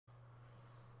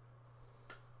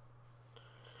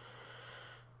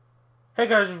Hey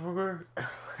guys,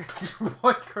 it's your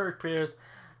boy Kirk Pierce,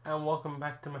 and welcome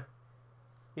back to my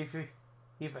FIFA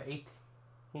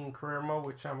 18 career mode,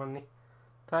 which I'm on.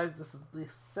 Guys, this is the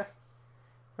second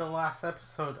and last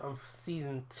episode of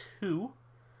Season 2.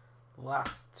 The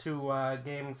last two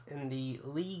games in the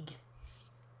league.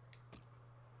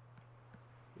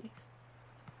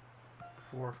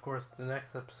 Before, of course, the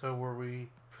next episode where we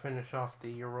finish off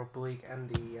the Europa League and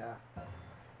the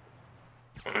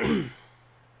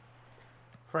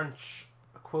French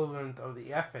equivalent of the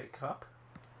FA Cup.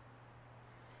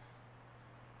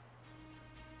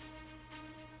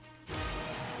 Well,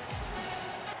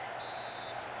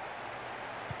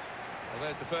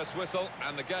 there's the first whistle,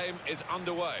 and the game is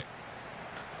underway.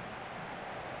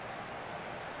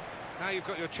 Now you've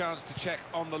got your chance to check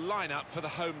on the lineup for the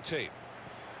home team.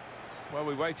 Well,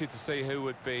 we waited to see who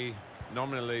would be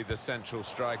nominally the central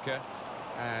striker,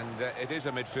 and it is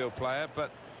a midfield player,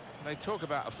 but they talk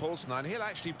about a false nine. He'll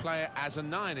actually play it as a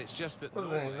nine. It's just that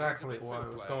wasn't exactly what I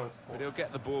was going for. But he'll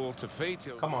get the ball to feet.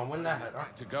 Come on, win that header.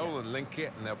 Back to goal and link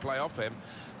it, and they'll play off him.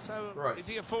 So, is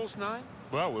he a false nine?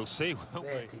 Well, we'll see, won't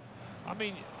we? I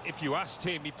mean, if you asked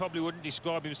him, he probably wouldn't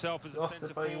describe himself as a centre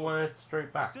forward. He wanted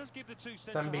straight back. It does give the two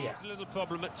centre-halves a little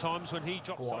problem at times when he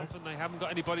drops off and they haven't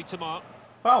got anybody to mark.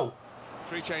 Foul.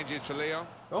 3 changes for Lyon.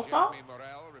 No foul.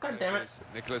 God damn it.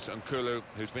 Nicholas Nkulu,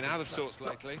 who's been out of sorts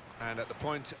lately, and at the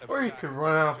point of or you could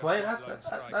run out and play.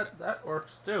 That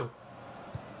works too.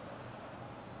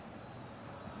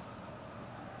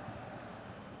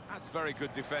 That's very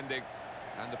good defending,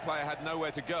 and the player had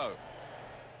nowhere to go.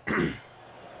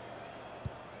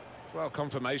 Well,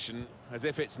 confirmation, as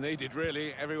if it's needed,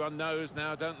 really. Everyone knows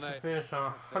now, don't they? Finish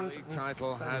on The league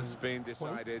title has been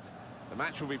decided. Points. The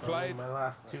match will be played. My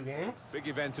last 2 games. Big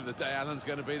event of the day, Alan's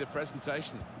going to be the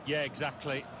presentation. Yeah,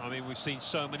 exactly. I mean, we've seen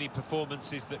so many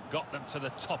performances that got them to the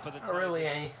top of the table. Not really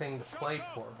anything to play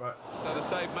for, but So the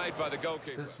save made by the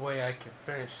goalkeeper. this way I can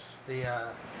finish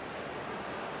the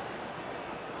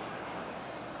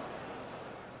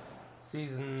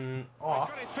season off.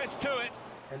 Got his fist to it.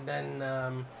 And then,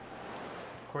 of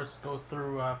course, go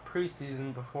through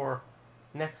preseason before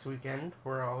next weekend,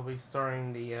 where I'll be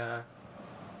starting the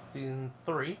season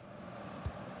 3.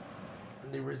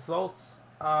 And the results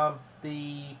of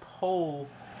the poll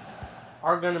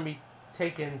are going to be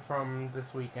taken from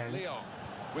this weekend. Lyon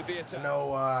with the attack. I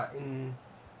know in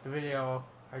the video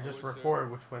I just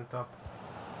recorded, which went up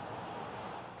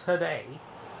today,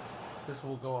 this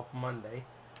will go up Monday.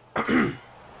 It's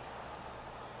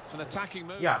an attacking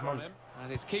move from him,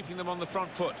 and it's keeping them on the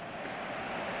front foot.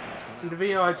 In the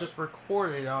video I just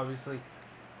recorded, obviously,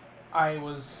 I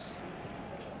was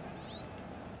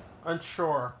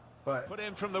unsure, but Put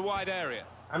in from the wide area.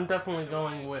 I'm definitely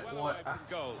going with what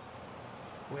Goal.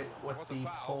 the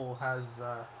poll has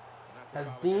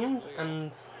deemed,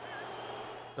 and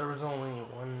there was only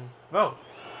one vote,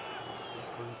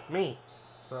 which was me.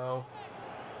 So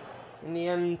in the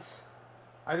end,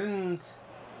 I didn't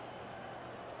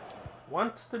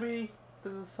want to be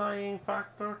the deciding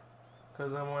factor,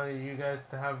 because I wanted you guys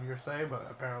to have your say, but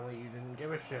apparently you didn't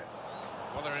give a shit.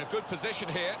 Well, they're in a good position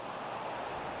here.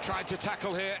 Tried to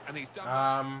tackle here, and he's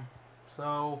done.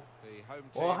 So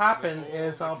what'll happen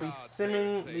is I'll be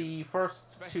simming the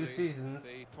first 2 seasons.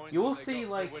 You will see,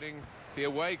 like, winning the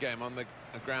away game on the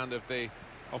ground of the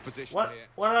opposition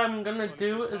what I'm gonna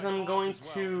do is I'm going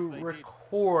to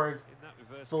record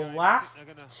the last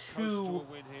 2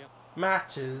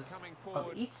 matches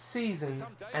of each season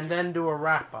and then do a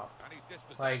wrap up,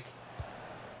 like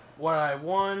what I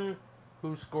won,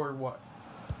 who scored what,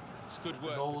 it's good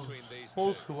work goals, between these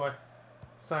two. who I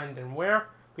signed and where,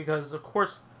 because of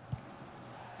course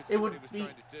it would be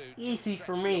easy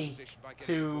for me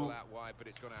to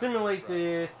simulate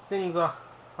the things off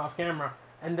camera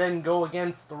and then go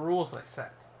against the rules I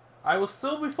set. I will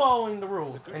still be following the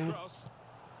rules, and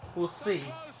we'll see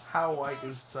how I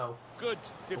do so Good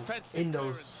defensive in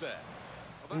those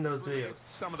videos.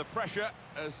 Some of the pressure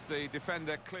as the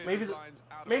defender clears Maybe the lines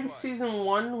out of maybe play. season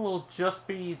 1 will just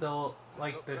be the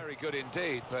Very good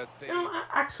indeed, but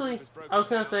actually I was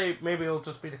gonna say maybe it'll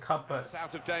just be the cup, but it's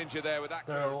out of danger there with that.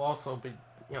 there'll also be,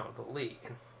 you know, the league,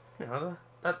 and you know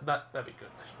that'd be good.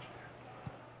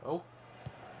 Oh,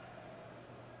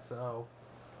 so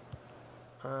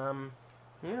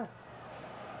yeah.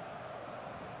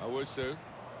 Owusu.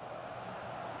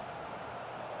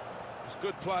 It's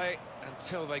good play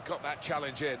until they got that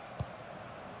challenge in.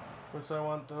 Of course, I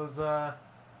want those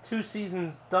 2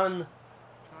 seasons done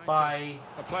by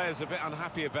The player's a bit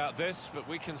unhappy about this, but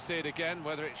we can see it again,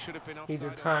 whether it should have been offside. the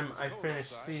time I finish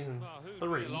season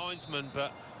 3. Linesman,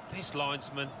 but this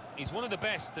linesman, he's one of the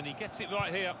best, and he gets it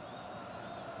right here.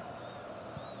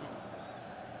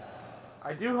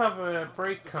 I do have a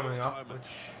break coming up, which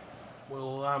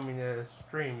will allow me to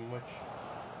stream, which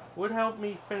would help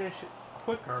me finish it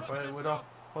quicker, but it would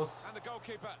also,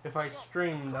 if I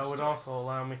stream, that would also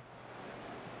allow me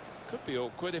Could be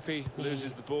awkward if he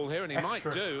loses the ball here, and he might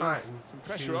do. Some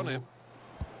pressure on him.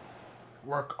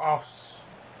 Work off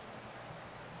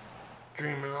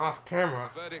streaming off camera.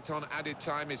 The verdict on added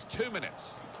time is 2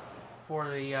 minutes. For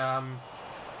the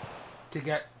to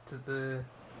get to the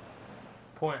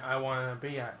point I want to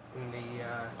be at in the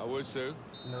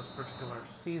in those particular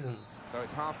seasons. So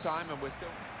it's half time, and we're still.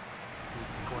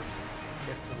 Of course,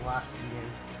 get to the last 2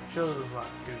 games, show those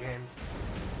last 2 games,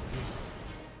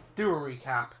 do a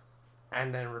recap,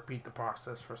 and then repeat the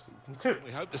process for season 2.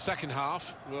 We hope the second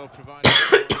half will provide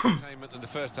more entertainment than the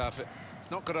first half.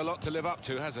 It's not got a lot to live up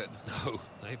to, has it? No,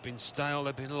 they've been stale,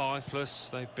 they've been lifeless,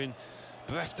 they've been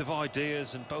bereft of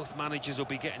ideas, and both managers will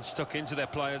be getting stuck into their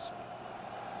players.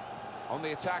 On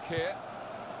the attack here,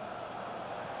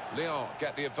 Lyon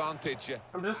get the advantage.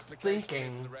 I'm just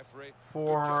thinking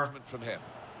for from him.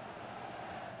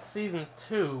 season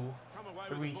 2,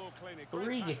 there'll be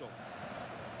 3 games.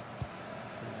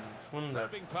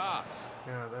 There'd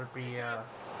be the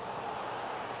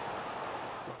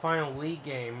final league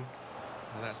game,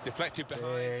 and that's deflected behind.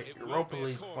 The Europa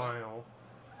League final.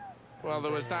 Well,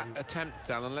 there was that attempt,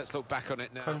 Alan. Let's look back on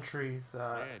it now. Countries,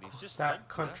 that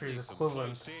country's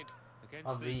equivalent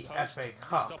of the FA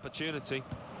Cup. Opportunity.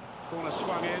 Corner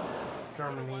swung in.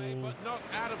 Germany, but not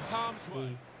out of harm's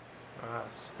way.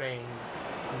 Spain,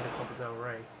 in the Copa del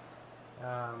Rey.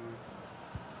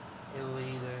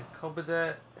 Italy, the Copa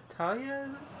d'Italia,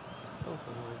 is it?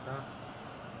 Something like that.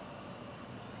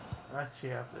 I actually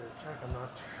have to check. I'm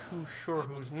not too sure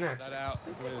who's next. That out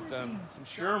with some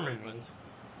Germany,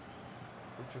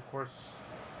 which of course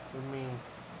would mean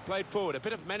played forward. A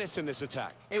bit of menace in this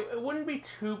attack. It wouldn't be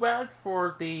too bad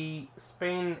for the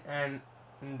Spain and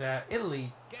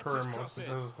Italy career modes,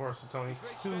 because of course it's only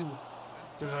two.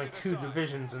 There's only 2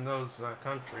 divisions in those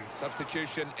countries.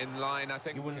 Substitution in line, I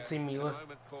think. You wouldn't see me lift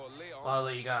La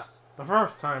Liga the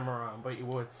first time around, but you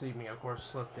would see me, of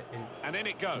course, lift it in. And in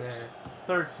it goes.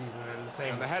 The 3rd season, and the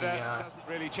same. And the header doesn't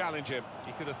really challenge him.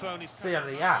 He could have thrown his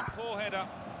Serie A. Poor header.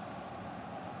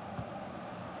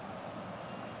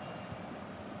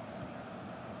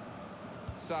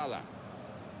 Salah.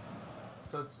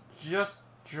 So it's just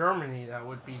Germany that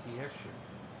would be the issue.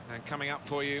 And coming up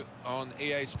for you on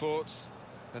EA Sports,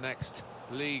 the next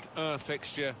League 1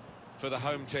 fixture for the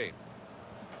home team.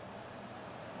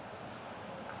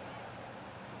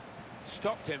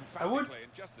 Stopped emphatically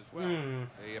and just as well.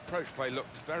 The approach play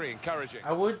looked very encouraging.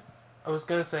 I would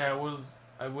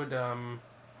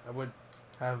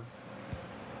have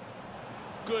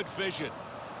good vision.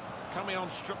 Coming on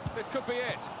strong. This could be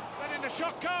it. Letting the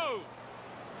shot go.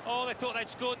 Oh, they thought they'd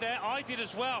scored there. I did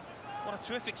as well. What a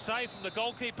terrific save from the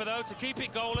goalkeeper, though, to keep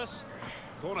it goalless.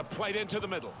 Corner played into the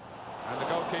middle. And the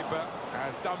goalkeeper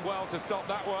has done well to stop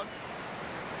that one.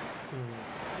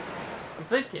 I'm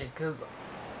thinking, because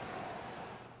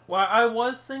what I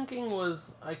was thinking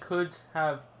was I could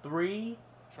have 3,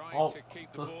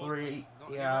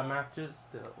 matches,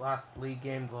 the last league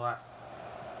game, the last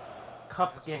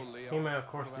cup game, and of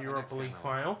course the Europa League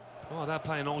final. Oh, they're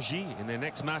playing Angers in their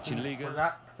next match in Liga. For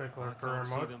that particular career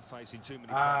mode. Them facing too many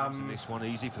problems in this one,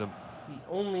 easy for them. The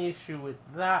only issue with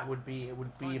that would be it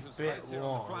would be a bit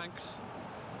long.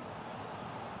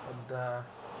 And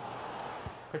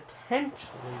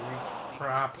potentially reach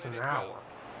perhaps an hour.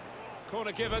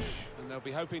 Corner given, and they'll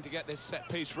be hoping to get this set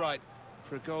piece right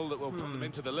for a goal that will put them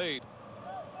into the lead.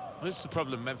 This is the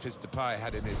problem Memphis Depay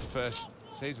had in his first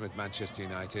season with Manchester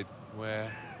United, where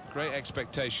great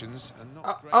expectations and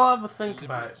not great. I'll have a think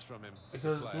about it from him,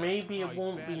 because maybe it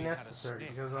won't be necessary.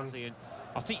 Because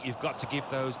I think you've got to give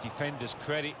those defenders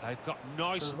credit. They've got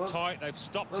nice and tight. They've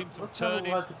stopped him from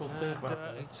turning.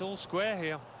 It's all square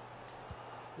here.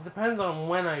 It depends on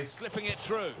when I slipping it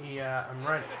through. Yeah, I'm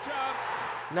ready.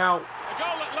 Now, a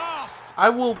goal at last. I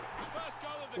will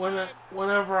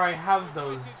whenever I have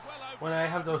those. When I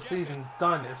have those seasons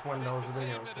done is when those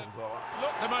videos will go up.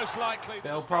 Look, the most likely.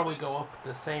 They'll probably go up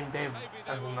the same day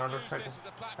as another second,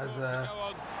 as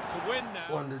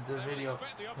one of the video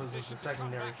was the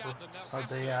secondary of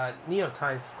the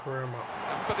Niotais career mode.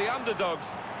 For the underdogs,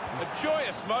 a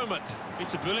joyous moment.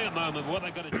 It's a brilliant moment. What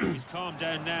they've got to do is calm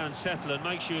down now and settle and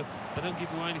make sure they don't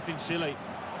give away anything silly.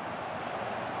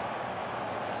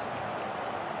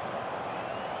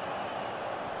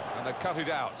 And they've cut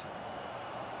it out.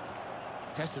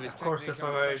 Of course, if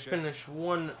I finish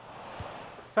one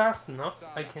fast enough,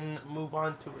 I can move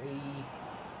on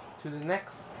to the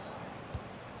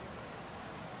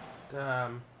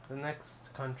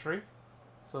next country,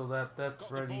 so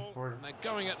that's ready for. And they're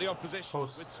going at the opposition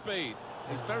with speed.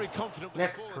 He's very confident with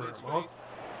next the ball career at his mode. feet.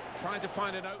 Trying to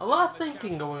find an opening. A lot of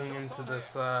thinking going into this.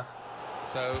 So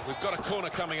we've got a corner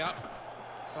coming up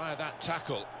via that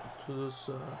tackle. To this.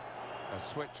 A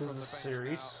switch to from the the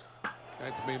series.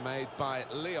 Going to be made by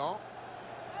Lyon.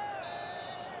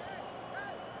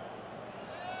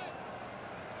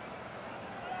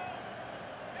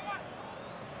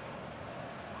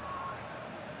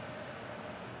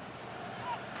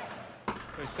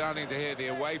 We're starting to hear the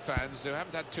away fans who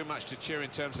haven't had too much to cheer in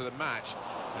terms of the match,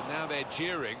 and now they're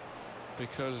jeering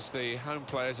because the home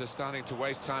players are starting to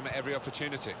waste time at every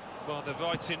opportunity. Well, they're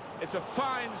right in. It's a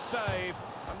fine save.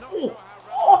 I'm not sure Oh,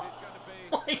 how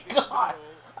relevant it's my God!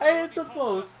 I hit the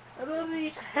post, and then he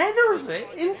headers it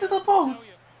into the post,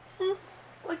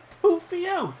 like 2 feet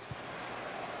out.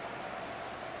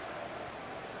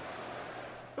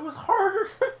 It was harder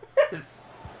to miss.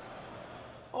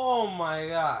 Oh my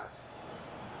gosh!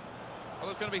 Well,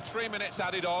 there's going to be 3 minutes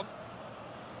added on.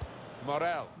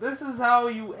 Morel. This is how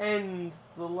you end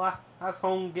the last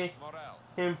home game. Morel.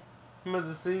 Him of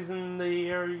the season, the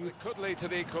year you It could lead to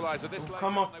the equaliser. This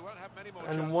come up they won't have many more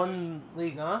and chances. won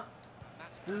league, huh?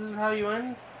 This is how you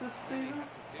end this season?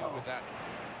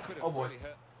 Oh boy.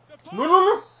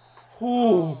 No.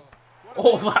 Ooh.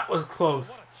 Oh, that was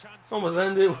close. Almost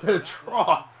ended with a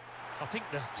draw. I think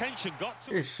the tension got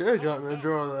to. It should have gotten a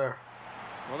draw there.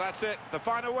 Well, that's it. The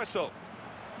final whistle.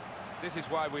 This is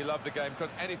why we love the game, because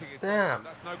anything is Damn.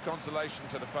 That's no consolation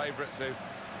to the favourites who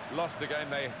lost the game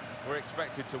they were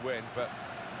expected to win, but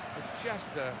it's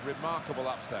just a remarkable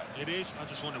upset. It is. I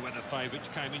just wonder when the favourites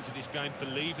came into this game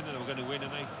believing that they were going to win,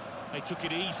 and they took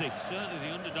it easy. Certainly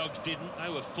the underdogs didn't. They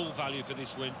were full value for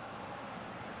this win.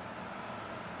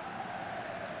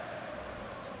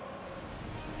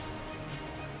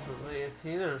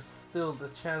 There's still the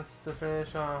chance to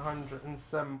finish on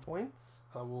 107 points.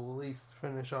 I will at least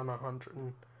finish on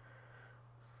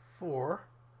 104.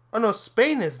 Oh no,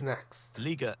 Spain is next.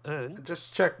 Liga 1. I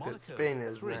just checked Monaco, it. Spain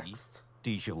is 3, next.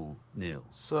 Dijon 0.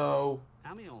 So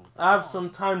Amiens, I have some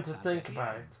time to think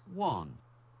about it. 1.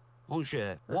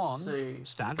 Angers Let's 1. see.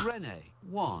 Stade Rennais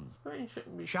 1. Spain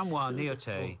shouldn't be Chamois too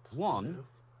Niotais difficult 1. to do.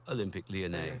 Olympique Like I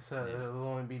Lyonnais said, 0. it'll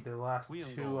only be the last two.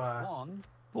 Guingamp 1.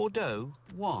 Bordeaux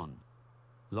 1.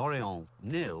 Lorient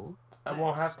 0. I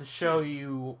won't have to show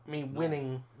you me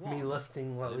winning, me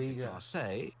lifting La Olympique Liga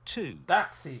Marseille 2.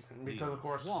 that season because of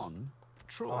course 1.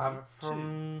 Troyes I'll have it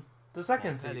from the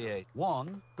second season, Montpellier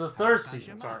 1. the third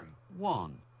season. Sorry,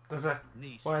 1.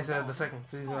 when I said the second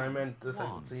season, I meant the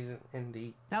second season in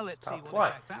the Now let's see top what flight.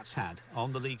 effect that's had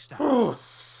on the league standings. Oh,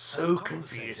 so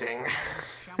confusing.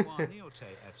 Chamois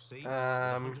Niotais FC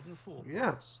 104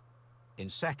 yeah. points. In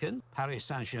second, Paris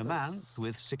Saint-Germain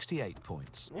with 68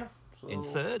 points. Yeah. So In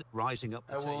third, rising up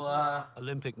the I table, will.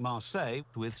 Olympique Marseille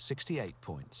with 68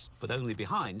 points, but only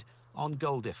behind on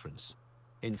goal difference.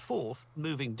 In fourth,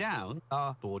 moving down,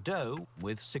 are Bordeaux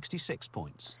with 66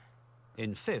 points.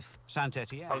 In fifth,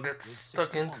 Saint-Etienne. I'll get with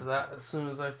stuck 61 into that points. as soon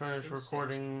as I finish In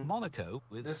recording sixth, Monaco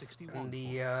with this 61 and the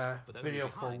points, but only video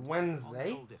for behind on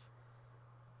Wednesday. goal difference.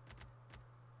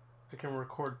 I can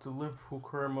record the Liverpool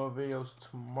career mode videos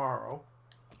tomorrow.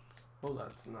 Well,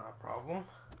 that's not a problem.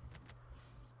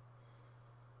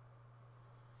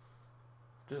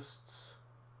 Just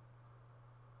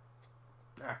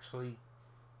actually,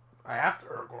 I have to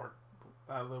record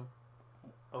at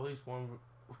least one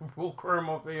Liverpool career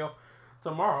mode video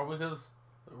tomorrow because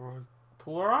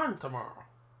Liverpool are on tomorrow.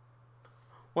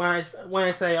 When I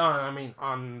say on, I mean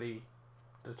on the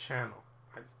channel.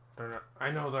 They're not,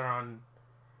 I know they're on.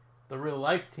 The real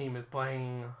life team is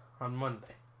playing on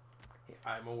Monday.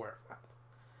 I'm aware of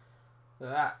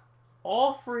that.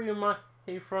 All three of my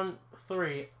front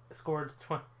three scored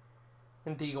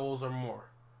 20 goals or more.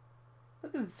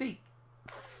 Look at Zeke.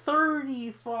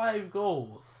 35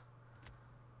 goals.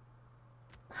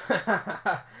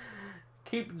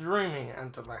 Keep dreaming,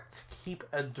 Intellect. Keep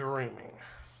dreaming.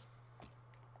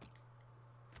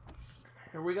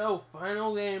 Here we go.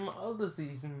 Final game of the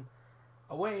season.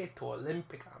 Away to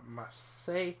Olympique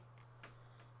Marseille.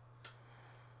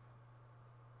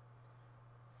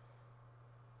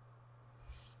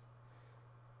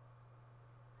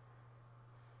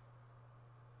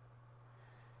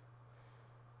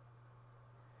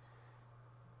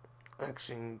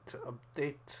 Actually, to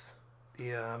update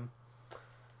the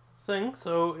thing,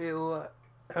 so it'll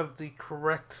have the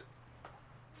correct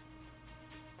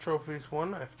trophies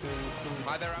won. I have to include.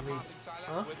 Hi there, I'm Martin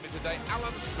Tyler. With me today,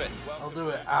 Alan Smith. I'll Welcome do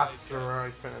it to after today's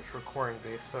I finish recording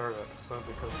the third episode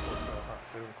because of course I'll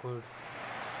have to include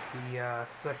the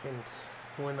second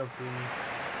win of the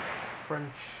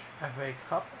French FA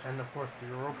Cup and of course the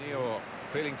Europa League. Niotais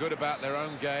feeling good about their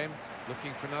own game,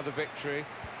 looking for another victory.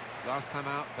 Last time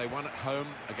out, they won at home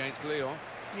against Lyon.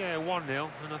 Yeah, 1-0,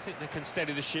 and I think they can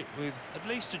steady the ship with at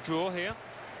least a draw here.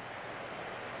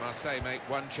 Marseille make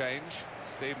one change.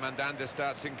 Steve Mandanda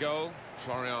starts in goal.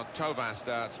 Florian Thauvin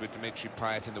starts with Dimitri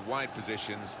Payet in the wide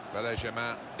positions. Valère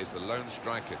Germain is the lone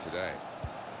striker today.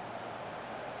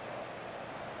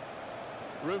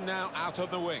 Room now out on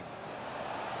the wing.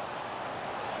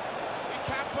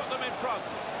 He can put them in front.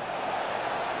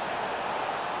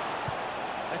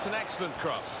 It's an excellent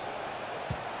cross.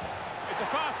 It's a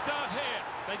fast start here.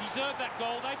 They deserve that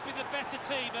goal. They've been the better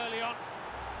team early on.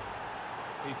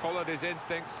 He followed his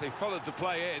instincts, he followed the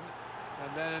play in,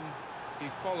 and then he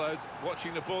followed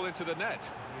watching the ball into the net.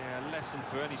 Yeah, a lesson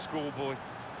for any schoolboy,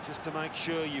 just to make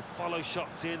sure you follow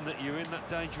shots in, that you're in that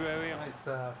danger area. Nice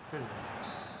finish.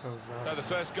 So the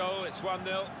first goal, it's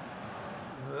 1-0.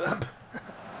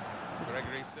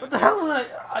 Gregory. What the hell did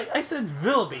I said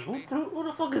Willoughby. Who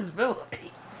the fuck is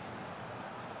Willoughby?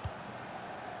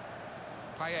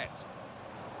 Payet.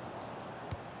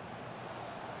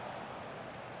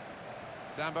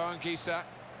 Zambo Anguissa.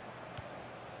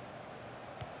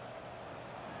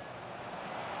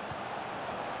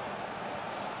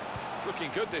 It's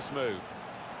looking good, this move.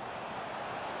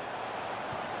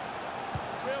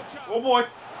 Real chance. Oh boy!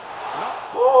 Not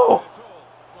Oh!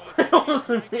 at all. I almost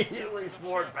immediately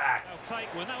scored back. I'll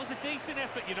take one. That was a decent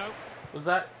effort, you know. Was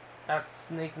that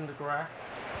snake in the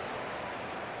grass?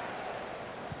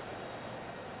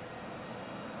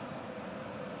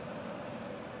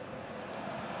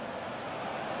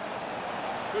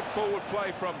 Good forward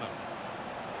play from them.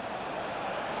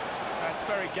 That's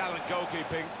very gallant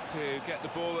goalkeeping to get the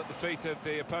ball at the feet of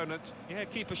the opponent. Yeah,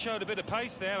 keeper showed a bit of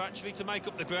pace there, actually, to make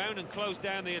up the ground and close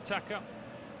down the attacker.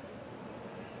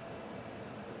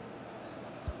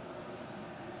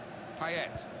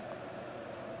 Payet.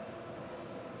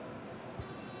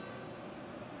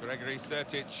 Gregory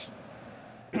Sertic.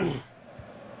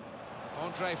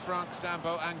 Andre Frank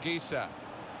Zambo Anguissa.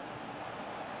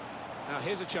 Now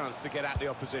here's a chance to get at the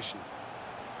opposition.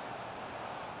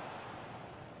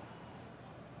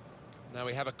 Now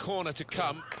we have a corner to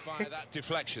come via that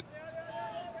deflection.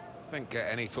 I think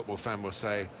any football fan will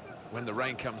say when the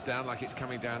rain comes down like it's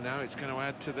coming down now, it's going to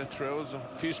add to the thrills, a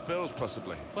few spills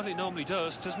possibly. Well, it normally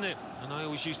does, doesn't it? And I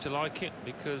always used to like it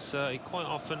because it quite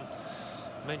often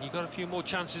meant you got a few more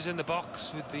chances in the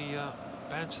box with the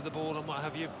bounce of the ball and what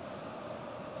have you.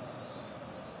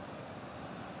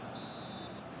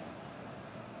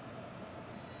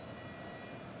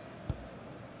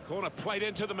 Corner played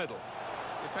into the middle.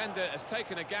 Defender has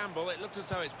taken a gamble. It looked as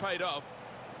though it's paid off.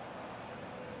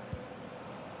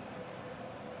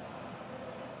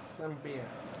 Some beer.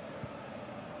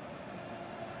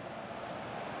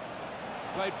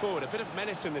 Played forward, a bit of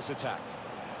menace in this attack.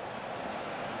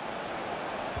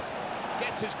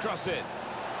 Gets his cross in.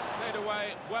 Played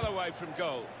away, well away from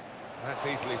goal. That's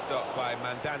easily stopped by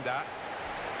Mandanda.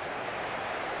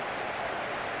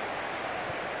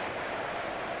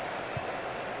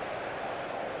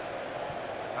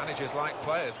 Managers like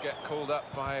players get called up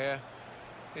by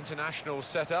international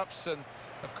setups, and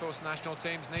of course national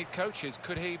teams need coaches.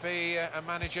 Could he be a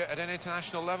manager at an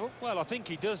international level? Well, I think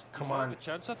he does deserve a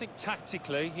chance. I think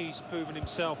tactically he's proven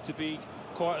himself to be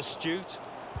quite astute.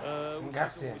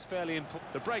 It's fairly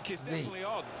important. The break is definitely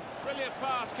on. Brilliant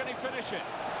pass, can he finish it?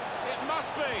 It must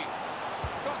be.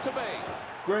 Got to be.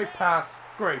 Great pass,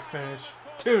 great finish.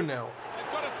 2-0.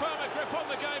 They've got a firmer grip on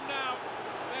the game now.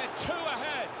 They're 2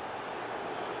 ahead.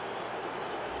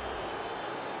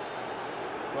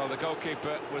 Well, the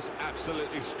goalkeeper was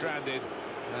absolutely stranded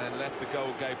and left the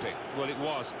goal gaping. Well, it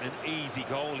was an easy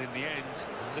goal in the end.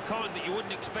 The kind that you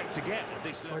wouldn't expect to get at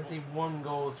this level. 21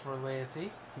 goals for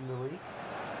Laity in the league.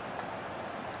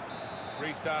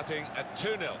 Restarting at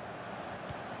 2-0.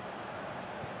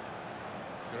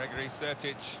 Gregory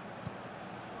Sertic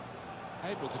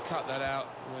able to cut that out,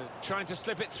 trying to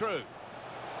slip it through.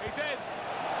 He's in.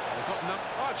 They've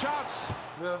got a chance.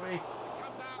 Really?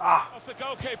 Comes out off the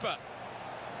goalkeeper.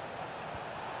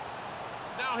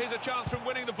 Now here's a chance from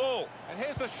winning the ball. And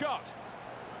here's the shot.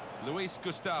 Luis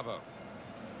Gustavo.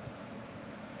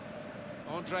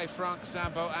 Andre Frank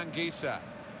Zambo Anguissa.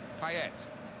 Payet.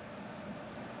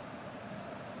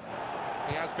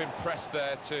 He has been pressed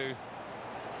there to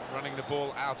running the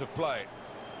ball out of play.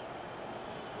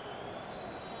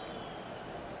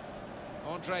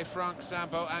 Andre Frank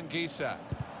Zambo Anguissa.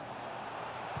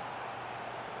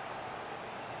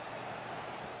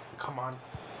 Come on.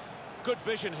 Good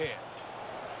vision here.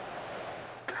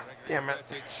 God damn it.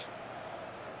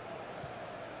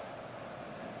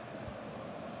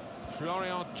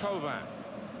 Florian Thauvin.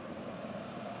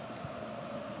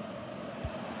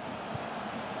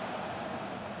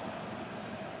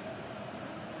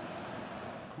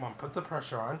 Come on, put the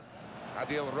pressure on.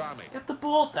 Adil Rami. Get the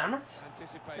ball, damn it.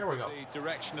 There we go. The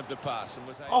direction of the pass and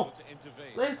was able to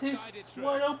intervene. Niotais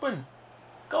wide open.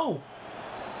 Go.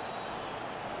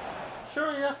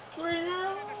 Surely that's 3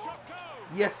 now?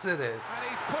 Yes, it is. And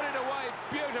he's put it away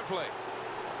beautifully.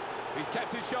 He's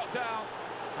kept his shot down,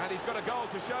 and he's got a goal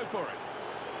to show for it.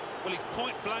 Well, he's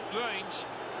point-blank range,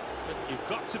 but you've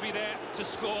got to be there to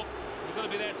score. You've got to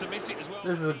be there to miss it as well.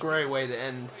 This is a great way to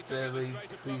end the league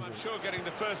season. I'm sure getting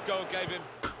the first goal gave him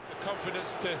the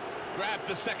confidence to grab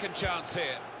the second chance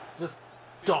here. Just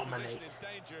dominate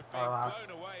our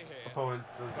last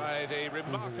opponents. By the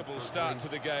remarkable start to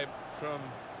the game from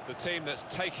the team that's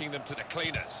taking them to the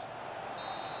cleaners.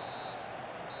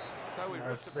 So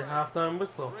there's the halftime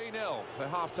whistle. 3-0, the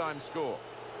halftime score.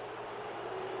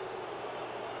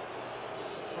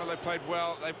 Well, they played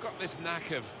well. They've got this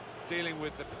knack of dealing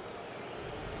with the...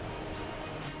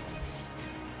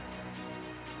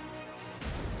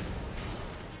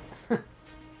 I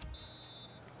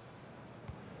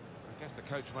guess the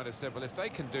coach might have said, well, if they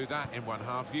can do that in one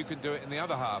half, you can do it in the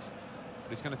other half.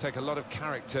 But it's going to take a lot of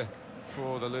character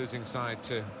for the losing side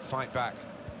to fight back.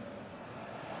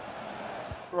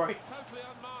 Right.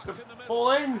 Good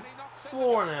ball in.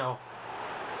 4 now.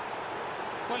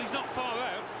 Well, he's not far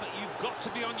out, but you've got to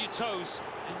be on your toes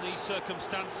in these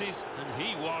circumstances, and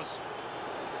he was.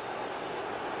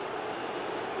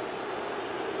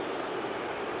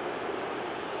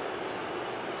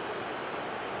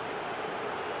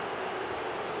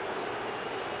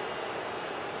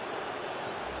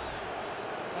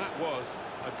 That was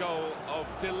a goal of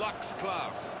deluxe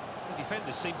class. The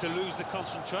defenders seemed to lose the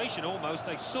concentration almost.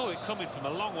 They saw it coming from a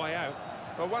long way out.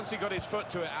 Well, once he got his foot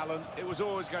to it, Alan, it was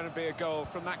always going to be a goal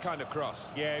from that kind of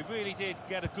cross. Yeah, he really did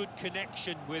get a good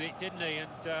connection with it, didn't he?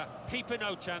 And keeper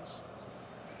no chance.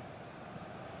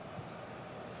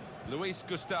 Luis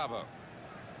Gustavo.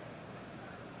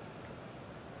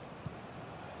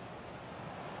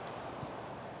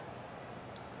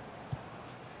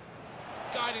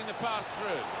 Guiding the pass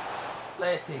through.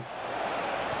 Laity.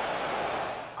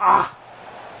 Ah!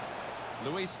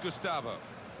 Luis Gustavo.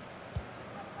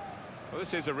 Well,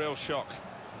 this is a real shock.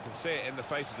 You can see it in the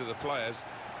faces of the players,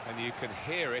 and you can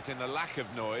hear it in the lack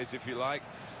of noise, if you like,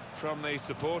 from the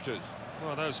supporters.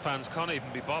 Well, those fans can't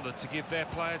even be bothered to give their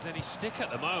players any stick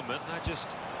at the moment. They're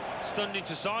just stunned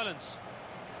into silence.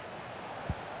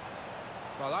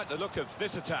 Well, I like the look of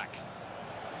this attack.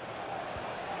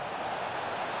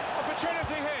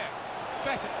 Opportunity here.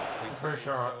 Better. I'm pretty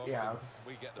sure, yeah,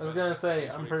 I was going to say,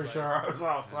 I'm pretty sure I was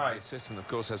offside. The assistant, of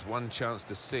course, has one chance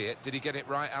to see it. Did he get it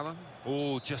right, Alan?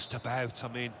 Oh, just about. I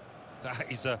mean, that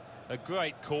is a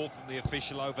great call from the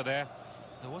official over there.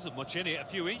 There wasn't much in it, a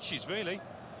few inches, really.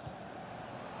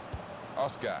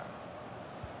 Oscar.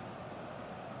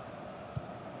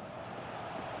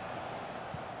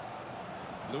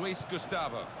 Luis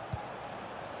Gustavo.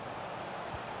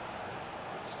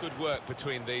 It's good work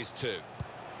between these two.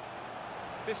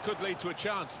 This could lead to a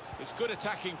chance. It's good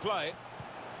attacking play.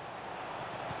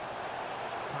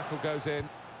 Tackle goes in.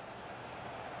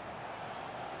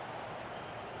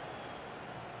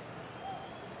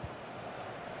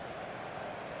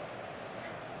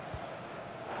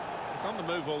 He's on the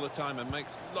move all the time and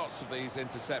makes lots of these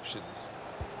interceptions.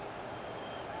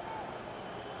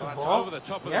 Well, that's over the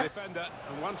top of the defender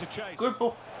and one to chase. Good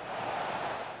ball.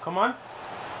 Come on.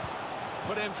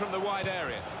 Put in from the wide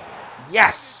area.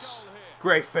 Yes!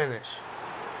 Great finish.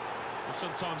 Well,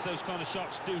 sometimes those kind of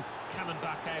shots do cannon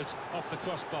back out off the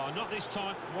crossbar. Not this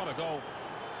time. What a goal.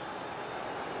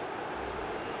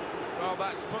 Well,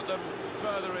 that's put them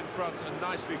further in front and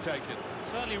nicely taken.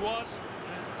 Certainly was.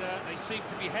 And they seem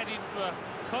to be heading for a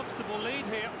comfortable lead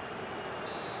here.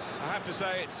 I have to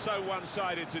say it's so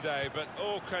one-sided today, but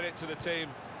all credit to the team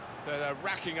that are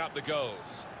racking up the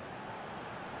goals.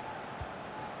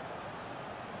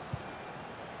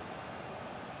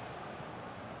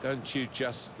 Don't you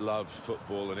just love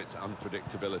football and its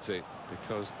unpredictability?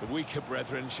 Because the weaker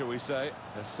brethren, shall we say,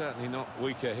 are certainly not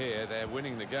weaker here. They're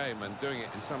winning the game and doing it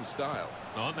in some style.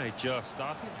 Aren't they just?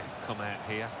 I think they've come out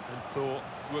here and thought,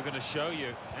 we're going to show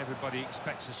you. Everybody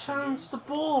expects us to challenge the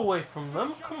ball away from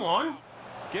them. Come on.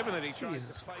 Given that he tried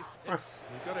to place it,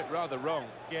 he got it rather wrong.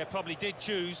 Yeah, probably did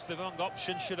choose the wrong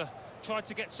option. Should have tried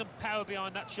to get some power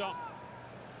behind that shot.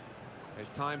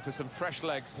 It's time for some fresh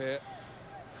legs here.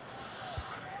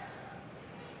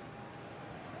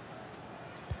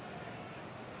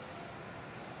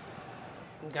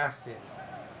 Garcia.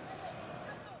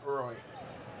 Roy.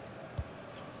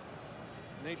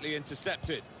 Neatly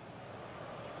intercepted.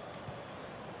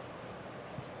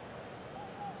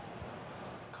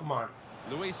 Come on.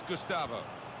 Luis Gustavo.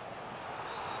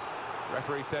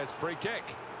 Referee says free kick.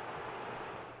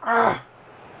 Ah!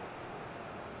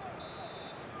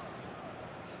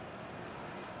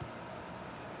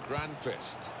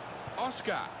 Grandquist.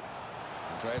 Oscar.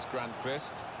 Andreas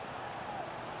Grandquist.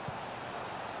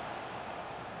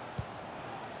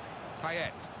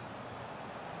 Payet.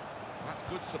 That's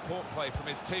good support play from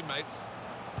his teammates.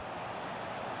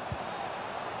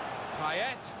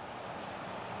 Payet.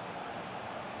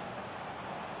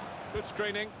 Good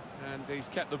screening, and he's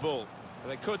kept the ball.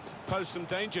 They could pose some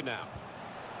danger now.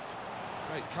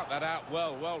 Oh, he's cut that out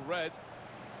well read.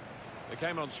 They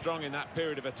came on strong in that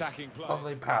period of attacking play.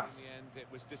 Lovely pass. In the end, it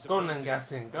was Go disappointing. then,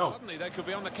 Gassin, go. Suddenly they could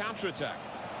be on the counter-attack.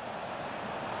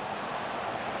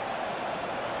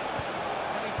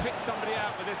 Can he pick somebody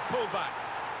out with this pullback?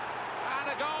 And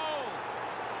a goal!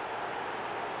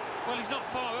 Well, he's not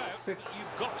far out. 6.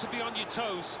 You've got to be on your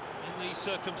toes in these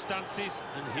circumstances,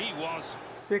 and he was.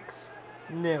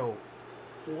 6-0.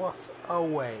 What a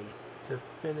way to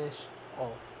finish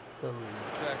off the lead.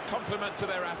 It's a compliment to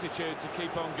their attitude to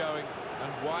keep on going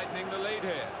and widening the lead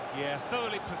here. Yeah,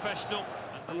 thoroughly professional.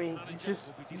 I mean, you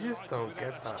just don't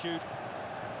get that.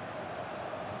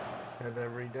 And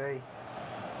every day.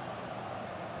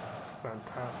 It's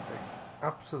fantastic.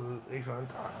 Absolutely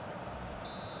fantastic.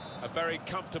 A very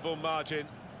comfortable margin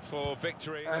for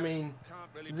victory. I mean, Can't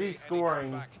really Z be any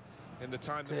scoring comeback in the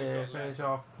time that to we've got finish left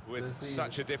off with the season.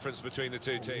 such a difference between the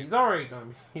two teams. He was already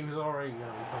going to become a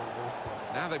goal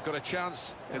scorer. Now they've got a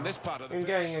chance in this part of the And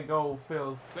pitch. getting a goal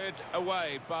feels Cleared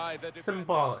away by the defender.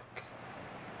 symbolic.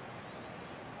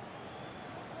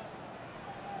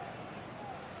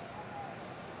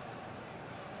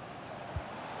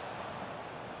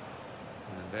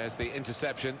 And there's the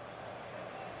interception.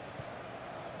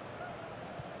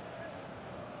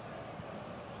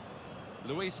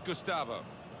 Luis Gustavo.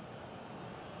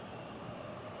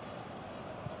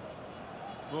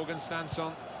 Morgan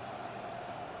Sanson.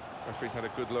 Referee's had a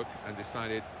good look and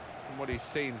decided, from what he's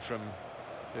seen from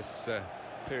this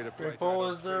period of play. Great ball,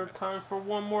 is there time for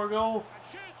one more goal?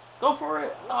 Go for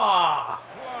it! Ah!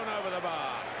 Flown over the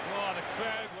bar. Oh, the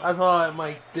crowd. I thought it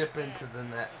might dip into the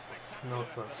net. No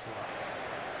such luck.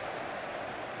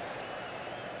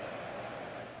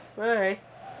 But hey.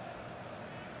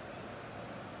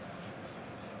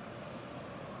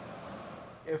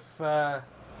 If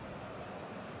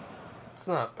it's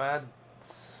not bad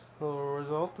little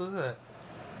result, is it?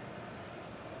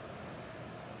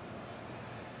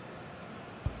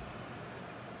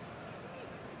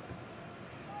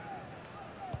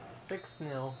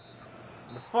 (6-0).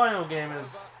 The final game is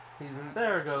season.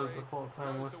 There goes the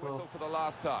full-time whistle. For the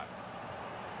last time.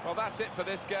 Well, that's it for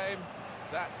this game.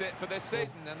 That's it for this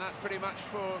season, and that's pretty much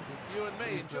for you and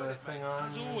me. Enjoy it, mate.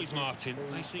 As always, Martin,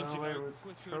 they seem to go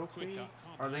quicker and quicker.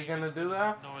 Are they going to do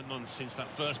that? 9 months since that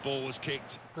first ball was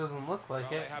kicked. Doesn't look like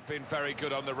Well, it. they have been very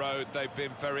good on the road. They've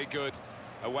been very good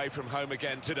away from home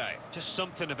again today. Just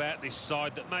something about this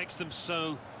side that makes them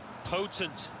so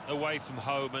potent away from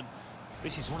home, and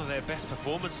this is one of their best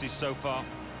performances so far.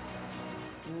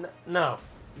 No,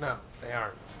 they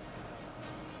aren't.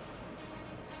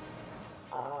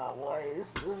 Why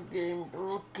is this game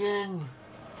broken?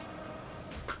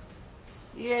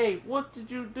 EA, what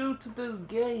did you do to this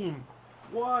game?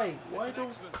 Why? Why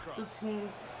don't the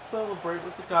teams celebrate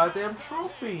with the goddamn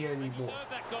trophy anymore?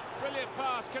 Brilliant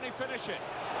pass. Can he finish it?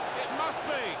 It must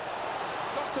be.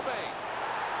 Got to be.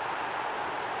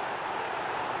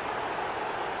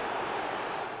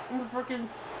 In the freaking...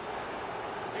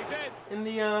 He's in. In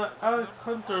the Alex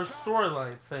Hunter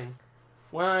storyline thing,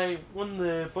 when I won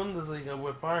the Bundesliga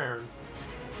with Bayern,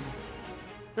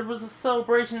 there was a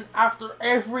celebration after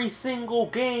every single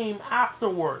game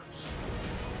afterwards.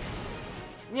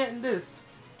 Yet in this,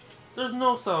 there's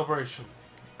no celebration.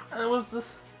 And it was the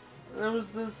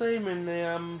same in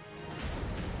the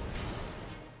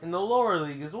lower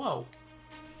league as well.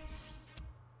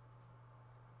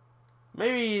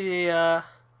 Maybe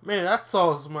that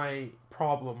solves my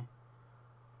problem.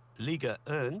 Liga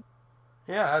 1.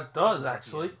 Yeah, that does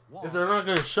actually. If they're not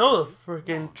gonna show the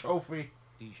freaking trophy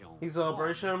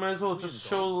celebration, I might as well just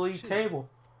show the league table.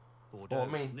 Well, I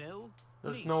mean,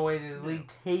 there's no way the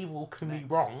league table can be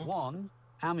wrong. 1,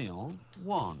 Amiens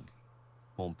 1,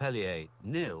 Montpellier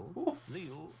 0, Ooh,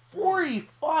 Lille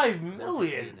 45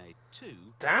 million. 2.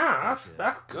 Damn,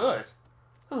 that's good.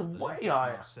 That's way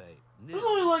higher. There's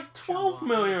only like 12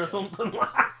 million or something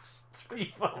last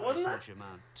FIFA, wasn't it?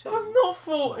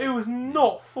 It was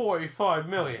not 45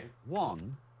 million.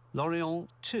 1, Lorient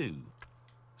 2,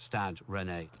 Stade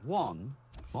Rennais 1,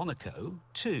 Monaco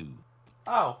 2.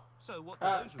 Oh, So what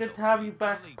good to have you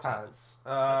back, Paz.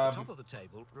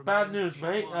 Bad news,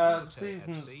 mate. The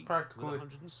season's practically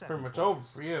pretty much over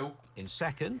for you. In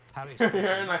second, Paris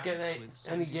You're not getting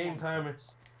any game time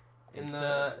in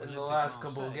the last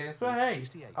couple of games, but hey,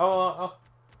 I'll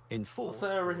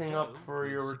set everything up for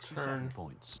your return.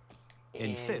 Points.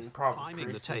 In fifth,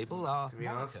 climbing the table are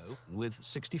Monaco with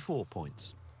 64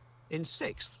 points. In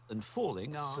sixth and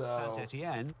falling are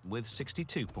Saint-Étienne with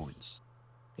 62 points.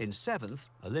 In seventh,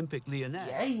 Olympique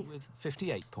Lyonnais with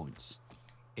 58 points.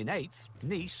 In eighth,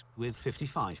 Nice with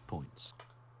 55 points.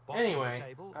 Anyway,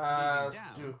 let's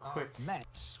do a quick.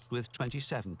 Metz with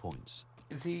 27 points.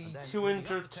 Is he too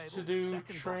injured to do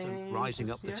training?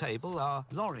 Rising up the table are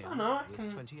Lorient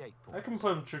with 28 points. I can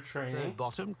put him through training. Third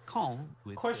bottom, Caen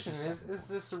with Question is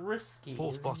this risky?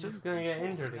 Fourth bottom, is he going to get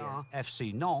injured again?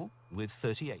 FC Nantes with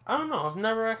 38. I don't know. I've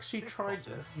never actually tried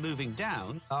this. Moving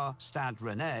down are Stade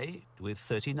Rennais with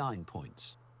 39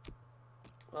 points.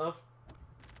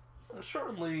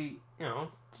 Shortly,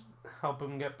 help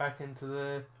him get back into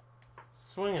the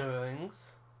swing of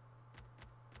things.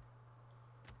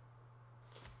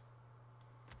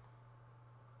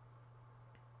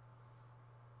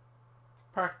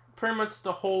 Pretty much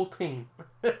the whole team,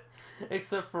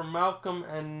 except for Malcolm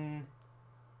and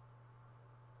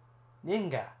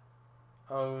Ninga.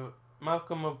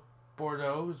 Malcolm of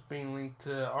Bordeaux, who's being linked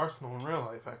to Arsenal in real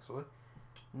life, actually.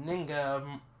 Ninga of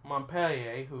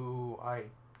Montpellier, who I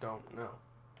don't know.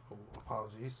 Oh,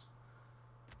 apologies.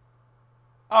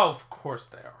 Oh, of course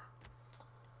they are.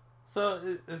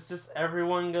 So it's just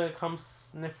everyone gonna come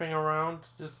sniffing around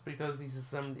just because he's a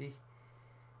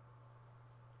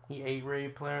 78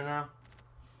 rated player now.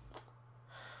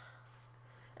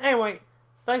 Anyway,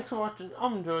 thanks for watching.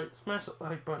 I've enjoyed. Smash that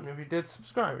like button if you did.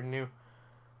 Subscribe if you're new.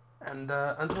 And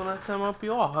until next time, I hope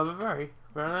you all have a very,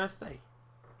 very nice day.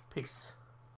 Peace.